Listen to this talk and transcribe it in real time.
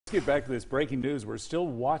Let's get back to this breaking news. We're still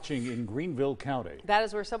watching in Greenville County. That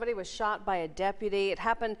is where somebody was shot by a deputy. It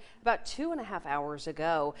happened about 2.5 hours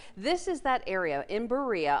ago. This is that area in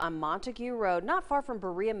Berea on Montague Road, not far from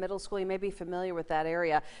Berea Middle School. You may be familiar with that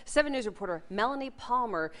area. 7 News reporter Melanie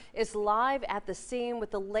Palmer is live at the scene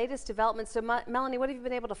with the latest developments. So Melanie, what have you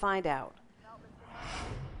been able to find out?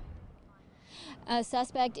 A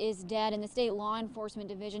suspect is dead, and the state law enforcement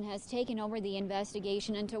division has taken over the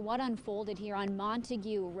investigation into what unfolded here on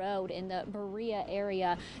Montague Road in the Berea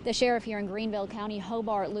area. The sheriff here in Greenville County,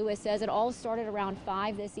 Hobart Lewis, says it all started around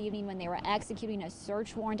 5 this evening when they were executing a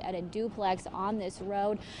search warrant at a duplex on this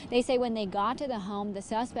road. They say when they got to the home, the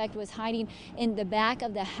suspect was hiding in the back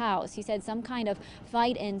of the house. He said some kind of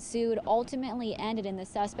fight ensued, ultimately ended in the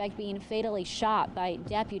suspect being fatally shot by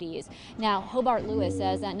deputies. Now, Hobart Lewis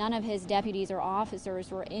says that none of his deputies or officers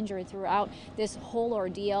were injured throughout this whole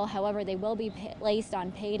ordeal. However, they will be placed on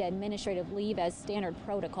paid administrative leave as standard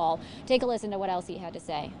protocol. Take a listen to what else he had to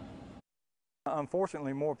say.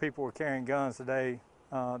 Unfortunately, more people were carrying guns today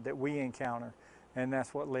that we encounter, and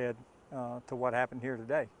that's what led to what happened here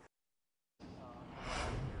today.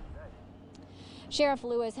 Sheriff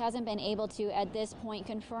Lewis hasn't been able to, at this point,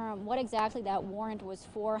 confirm what exactly that warrant was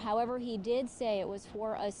for. However, he did say it was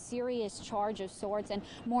for a serious charge of sorts, and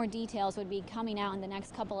more details would be coming out in the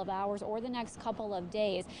next couple of hours or the next couple of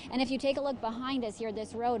days. And if you take a look behind us here,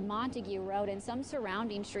 this road, Montague Road, and some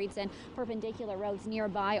surrounding streets and perpendicular roads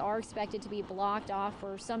nearby are expected to be blocked off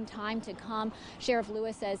for some time to come. Sheriff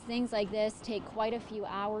Lewis says things like this take quite a few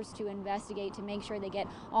hours to investigate to make sure they get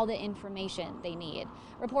all the information they need.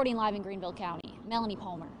 Reporting live in Greenville County, Melanie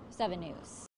Palmer, 7 News.